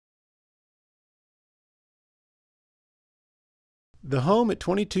The home at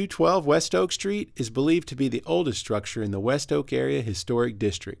 2212 West Oak Street is believed to be the oldest structure in the West Oak Area Historic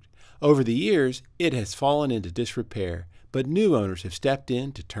District. Over the years, it has fallen into disrepair, but new owners have stepped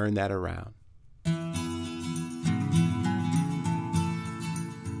in to turn that around.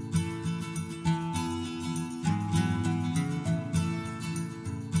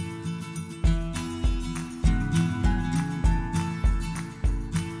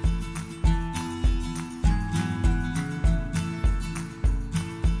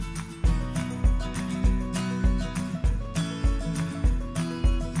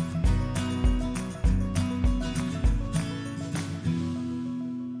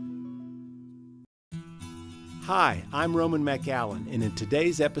 Hi, I'm Roman McAllen, and in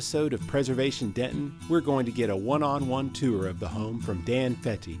today's episode of Preservation Denton, we're going to get a one-on-one tour of the home from Dan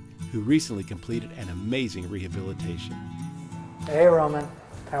Fette, who recently completed an amazing rehabilitation. Hey Roman,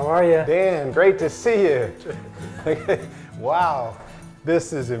 how are you? Dan, great to see you. Wow,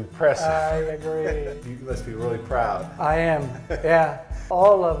 this is impressive. I agree. You must be really proud. I am, yeah.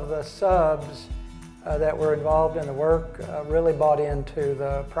 All of the subs that were involved in the work really bought into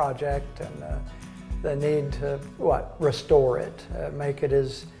the project and the need to, restore it, make it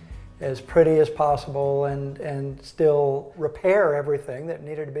as pretty as possible and still repair everything that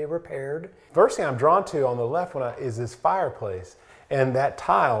needed to be repaired. First thing I'm drawn to on the left is this fireplace. And that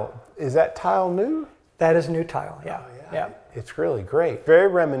tile, is that tile new? That is new tile, yeah. Oh, yeah. It's really great. Very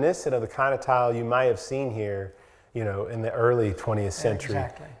reminiscent of the kind of tile you might have seen here, you know, in the early 20th century.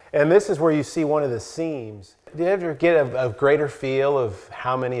 Exactly. And this is where you see one of the seams. Do you ever get a greater feel of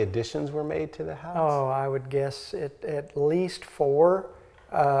how many additions were made to the house? Oh, I would guess at least 4,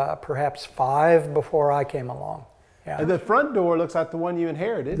 perhaps 5 before I came along. Yeah. And the front door looks like the one you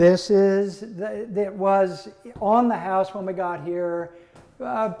inherited. This is, it was on the house when we got here.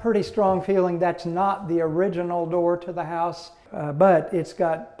 Pretty strong feeling that's not the original door to the house, but it's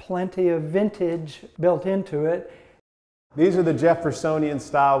got plenty of vintage built into it. These are the Jeffersonian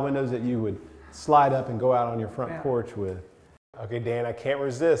style windows that you would slide up and go out on your front porch with. Okay, Dan, I can't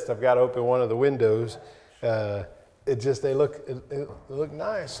resist. I've got to open one of the windows. They look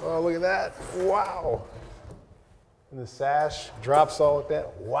nice. Oh, look at that. Wow. And the sash drops all like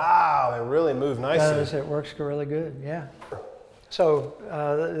that. Wow, they really move nicely. It works really good, yeah. So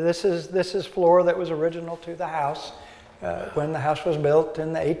this is floor that was original to the house when the house was built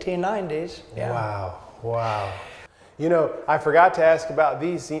in the 1890s. Yeah. Wow, wow. You know, I forgot to ask about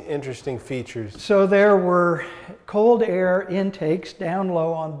these interesting features. So there were cold air intakes down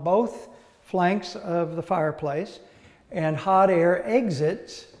low on both flanks of the fireplace and hot air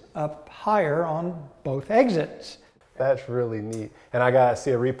exits up higher on both exits. That's really neat. And I got to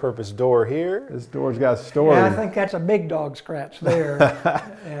see a repurposed door here. This door's got a story. Yeah, I think that's a big dog scratch there.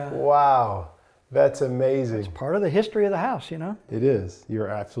 Yeah. Wow, that's amazing. It's part of the history of the house, you know? It is. You're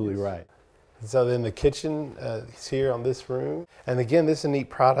absolutely right. So then the kitchen is here on this room. And again, this is a neat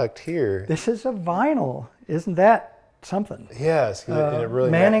product here. This is a vinyl. Isn't that something? Yes. And it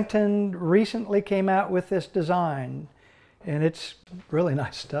really Mannington recently came out with this design, and it's really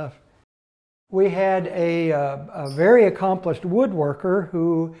nice stuff. We had a very accomplished woodworker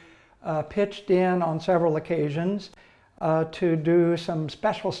who pitched in on several occasions to do some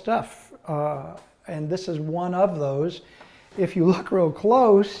special stuff. And this is one of those. If you look real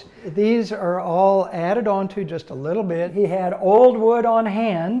close, these are all added onto just a little bit. He had old wood on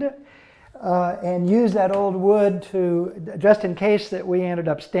hand and used that old wood to, just in case that we ended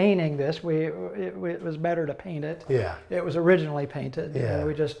up staining this, it was better to paint it. Yeah. It was originally painted. Yeah.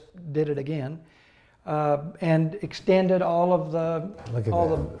 We just did it again. And extended all of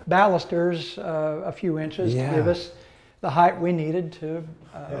the balusters a few inches to give us the height we needed to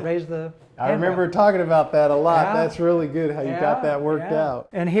raise the I remember talking about that a lot. Yeah. That's really good how you got that worked out.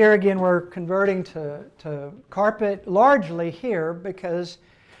 And here again we're converting to carpet largely here because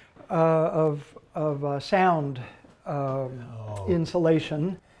of sound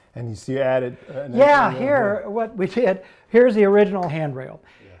insulation. And you see you added here what we did, here's the original handrail.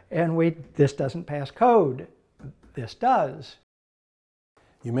 Yeah. And this doesn't pass code. This does.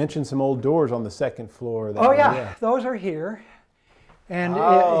 You mentioned some old doors on the second floor. Those are here. And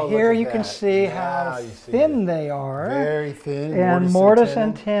here you can see how thin they are. Very thin. And mortise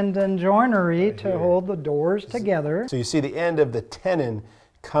and tendon joinery to hold the doors together. So you see the end of the tenon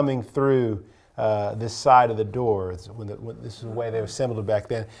coming through this side of the door. This is the way they assembled it back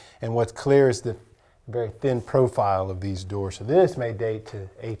then. And what's clear is the very thin profile of these doors. So this may date to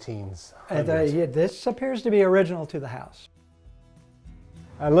 1800s. This appears to be original to the house.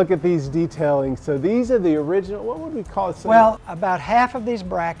 I look at these detailing. So these are the original, what would we call it? Well, about half of these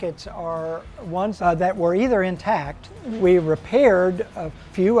brackets are ones that were either intact. We repaired a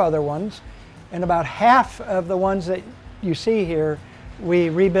few other ones, and about half of the ones that you see here, we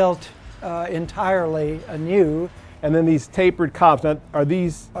rebuilt entirely anew. And then these tapered columns, now, are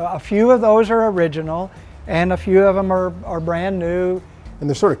these? A few of those are original, and a few of them are brand new. And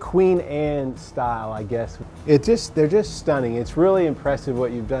they're sort of Queen Anne style, I guess. They're just stunning. It's really impressive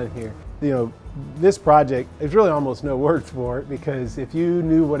what you've done here. You know, this project, there's really almost no words for it, because if you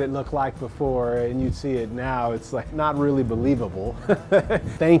knew what it looked like before and you'd see it now, it's like not really believable.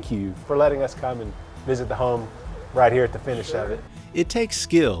 Thank you for letting us come and visit the home right here at the finish of it. It takes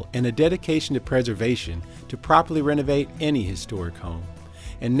skill and a dedication to preservation to properly renovate any historic home.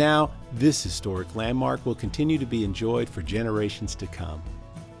 And now, this historic landmark will continue to be enjoyed for generations to come.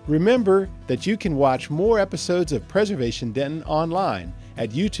 Remember that you can watch more episodes of Preservation Denton online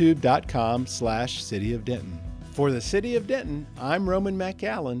at youtube.com/City of Denton. For the City of Denton, I'm Roman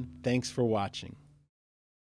McAllen. Thanks for watching.